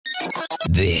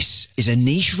This is a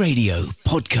Niche Radio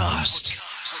podcast.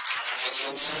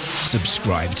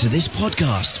 Subscribe to this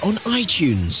podcast on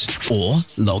iTunes or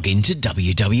log into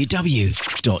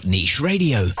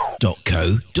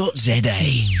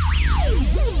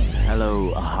www.nicheradio.co.za.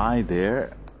 Hello, hi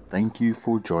there. Thank you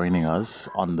for joining us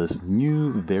on this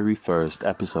new very first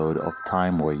episode of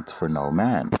Time Waits for No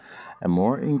Man, a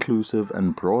more inclusive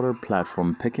and broader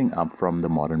platform picking up from the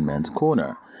Modern Men's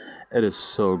Corner. It is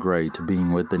so great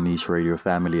being with the Niche Radio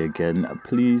family again.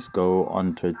 Please go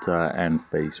on Twitter and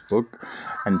Facebook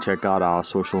and check out our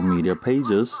social media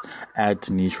pages at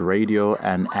Niche Radio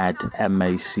and at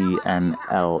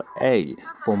MACNLA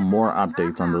for more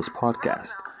updates on this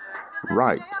podcast.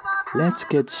 Right, let's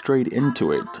get straight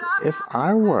into it. If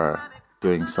I were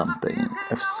doing something,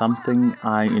 if something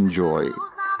I enjoy,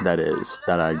 that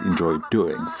I enjoy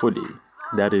doing fully,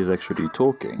 that is actually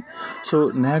talking. So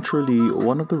naturally,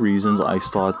 one of the reasons I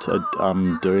started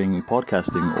doing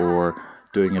podcasting or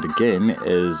doing it again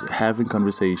is having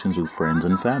conversations with friends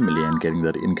and family and getting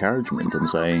that encouragement and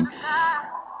saying,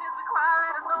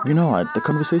 you know what, the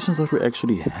conversations that we're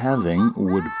actually having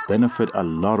would benefit a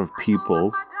lot of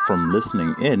people from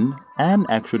listening in and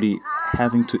actually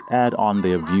having to add on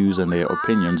their views and their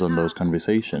opinions on those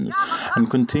conversations and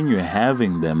continue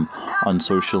having them on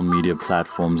social media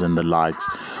platforms and the likes.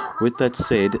 With that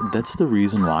said, that's the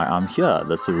reason why I'm here.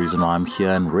 That's the reason why I'm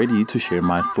here and ready to share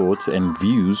my thoughts and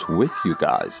views with you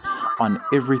guys on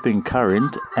everything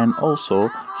current, and also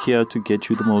here to get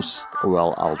you the most,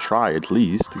 well, I'll try at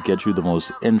least to get you the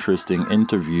most interesting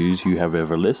interviews you have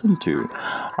ever listened to.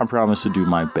 I promise to do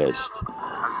my best.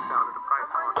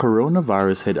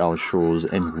 Coronavirus hit our shores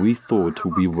and we thought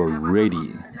we were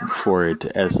ready for it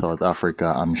as South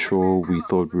Africa. I'm sure we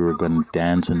thought we were going to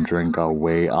dance and drink our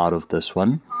way out of this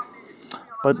one.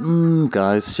 But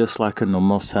guys, just like a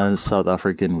normal South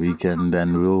African weekend,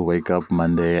 then we'll wake up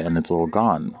Monday and it's all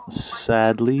gone.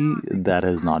 Sadly, that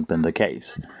has not been the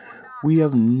case. We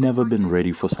have never been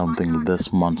ready for something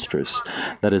this monstrous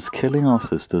that is killing our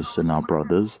sisters and our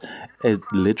brothers. It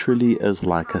literally is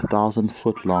like a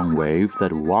 1,000-foot long wave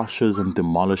that washes and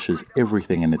demolishes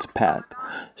everything in its path.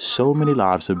 So many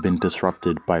lives have been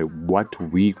disrupted by what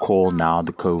we call now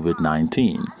the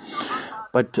COVID-19.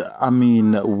 But, I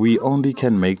mean, we only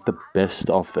can make the best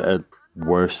of a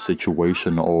worse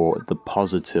situation or the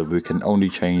positive. We can only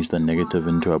change the negative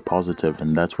into a positive,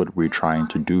 and that's what we're trying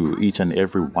to do, each and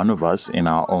every one of us in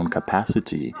our own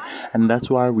capacity. And that's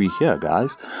why we're here,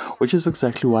 guys, which is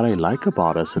exactly what I like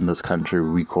about us in this country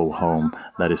we call home,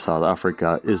 that is South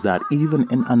Africa, is that even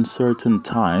in uncertain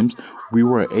times, we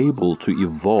were able to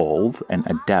evolve and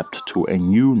adapt to a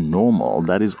new normal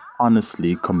that is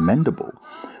honestly commendable.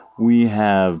 We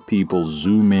have people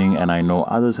Zooming, and I know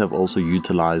others have also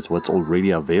utilized what's already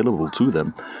available to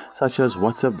them, such as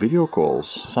WhatsApp video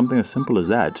calls, something as simple as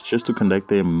that, just to conduct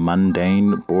their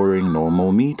mundane, boring,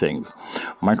 normal meetings.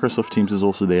 Microsoft Teams is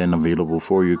also there and available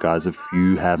for you guys if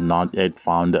you have not yet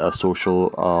found a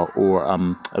social or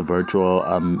a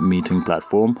virtual meeting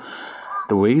platform.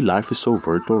 The way life is so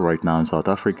virtual right now in South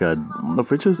Africa,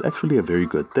 which is actually a very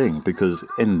good thing, because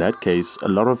in that case, a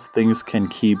lot of things can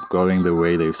keep going the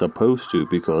way they're supposed to,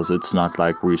 because it's not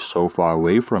like we're so far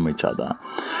away from each other.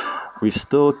 We're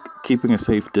still keeping a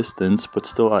safe distance, but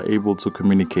still are able to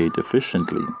communicate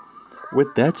efficiently.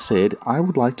 With that said, I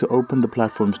would like to open the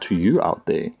platforms to you out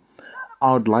there.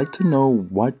 I would like to know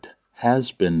what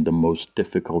has been the most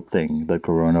difficult thing that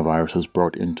coronavirus has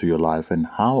brought into your life, and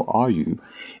how are you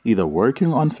either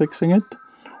working on fixing it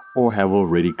or have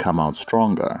already come out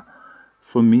stronger?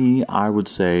 For me, I would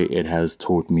say it has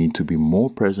taught me to be more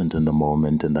present in the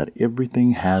moment and that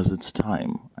everything has its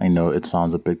time. I know it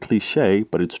sounds a bit cliche,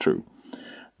 but it's true.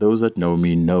 Those that know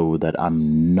me know that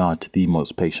I'm not the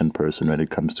most patient person when it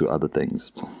comes to other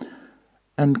things.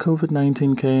 And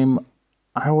COVID-19 came.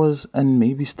 I was, and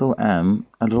maybe still am,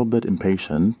 a little bit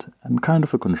impatient and kind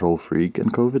of a control freak,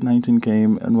 and COVID-19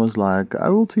 came and was like, I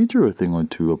will teach you a thing or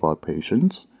two about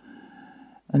patience.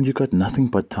 And you got nothing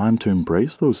but time to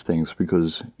embrace those things,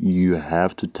 because you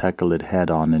have to tackle it head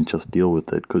on and just deal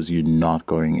with it, because you're not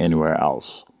going anywhere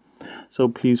else. So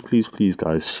please, please, please,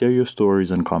 guys, share your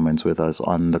stories and comments with us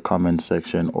on the comment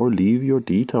section, or leave your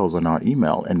details on our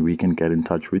email and we can get in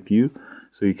touch with you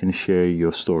so you can share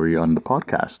your story on the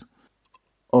podcast.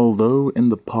 Although in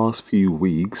the past few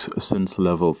weeks since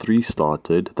level 3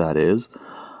 started, that is,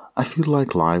 I feel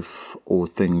like life or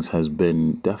things has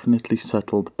been definitely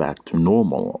settled back to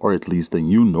normal, or at least the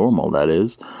new normal, that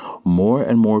is. More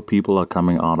and more people are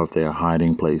coming out of their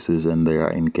hiding places and they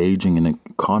are engaging in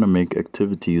economic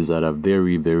activities that are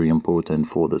very, very important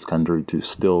for this country to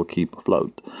still keep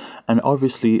afloat. And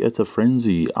obviously, it's a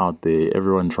frenzy out there,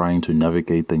 everyone trying to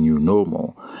navigate the new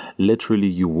normal. Literally,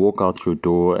 you walk out your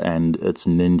door and it's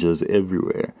ninjas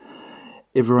everywhere.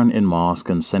 Everyone in mask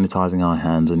and sanitizing our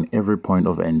hands in every point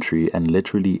of entry, and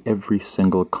literally every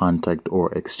single contact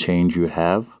or exchange you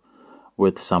have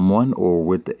with someone or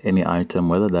with any item,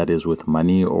 whether that is with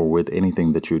money or with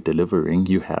anything that you're delivering,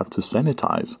 you have to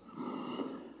sanitize.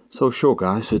 So sure,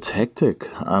 guys, it's hectic.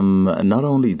 Not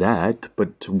only that,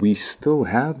 but we still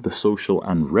have the social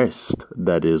unrest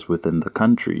that is within the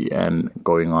country and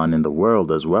going on in the world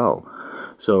as well.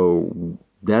 So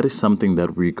that is something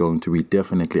that we're going to be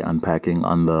definitely unpacking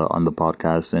on the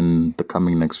podcast in the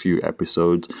coming next few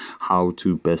episodes, how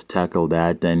to best tackle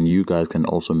that. And you guys can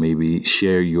also maybe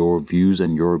share your views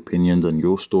and your opinions and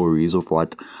your stories of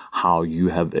how you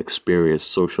have experienced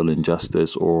social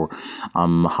injustice, or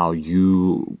how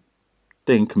you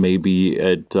think maybe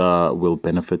it will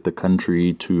benefit the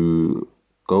country to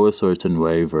go a certain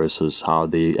way versus how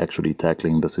they actually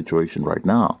tackling the situation right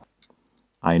now.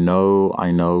 I know,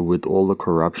 with all the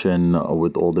corruption,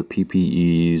 with all the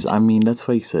PPEs, I mean, let's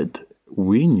face it,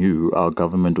 we knew our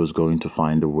government was going to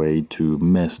find a way to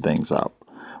mess things up.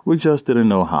 We just didn't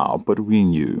know how, but we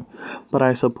knew. But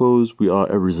I suppose we are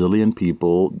a resilient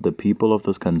people, the people of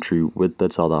this country with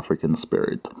that South African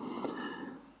spirit.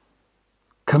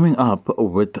 Coming up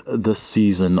with the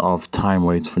season of Time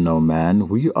Waits for No Man,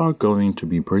 we are going to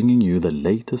be bringing you the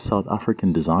latest South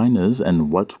African designers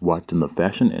and what's what in the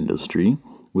fashion industry,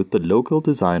 with the local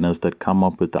designers that come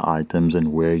up with the items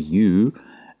and where you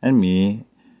and me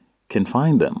can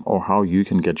find them, or how you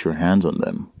can get your hands on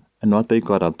them, and what they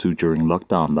got up to during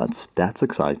lockdown. That's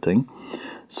exciting.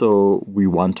 So we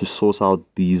want to source out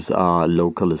these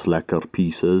local lacquer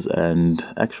pieces and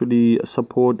actually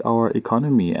support our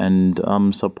economy and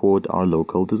support our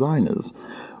local designers.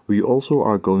 We also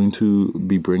are going to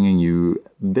be bringing you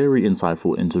very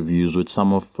insightful interviews with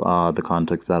some of the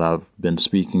contacts that I've been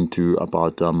speaking to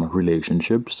about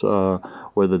relationships,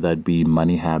 whether that be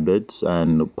money habits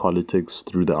and politics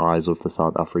through the eyes of the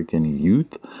South African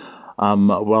youth.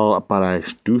 But I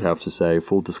do have to say,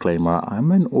 full disclaimer,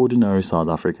 I'm an ordinary South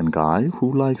African guy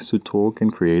who likes to talk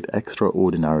and create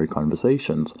extraordinary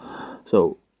conversations.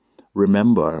 So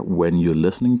remember, when you're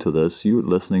listening to this, you're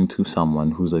listening to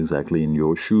someone who's exactly in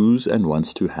your shoes and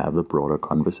wants to have a broader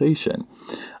conversation.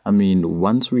 I mean,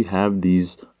 once we have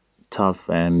these tough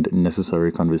and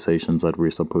necessary conversations that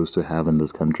we're supposed to have in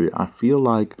this country, I feel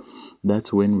like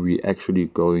that's when we're actually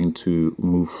going to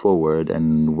move forward,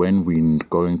 and when we're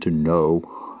going to know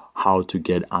how to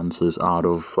get answers out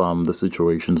of the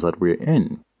situations that we're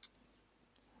in.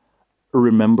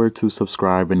 Remember to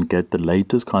subscribe and get the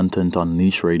latest content on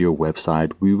Niche Radio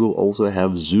website. We will also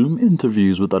have Zoom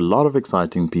interviews with a lot of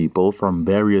exciting people from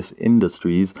various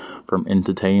industries, from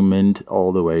entertainment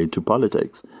all the way to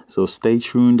politics. So stay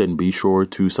tuned and be sure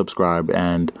to subscribe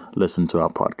and listen to our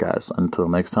podcast. Until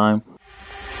next time.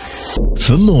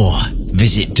 For more,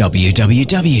 visit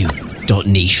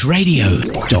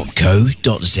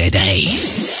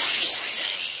www.nicheradio.co.za.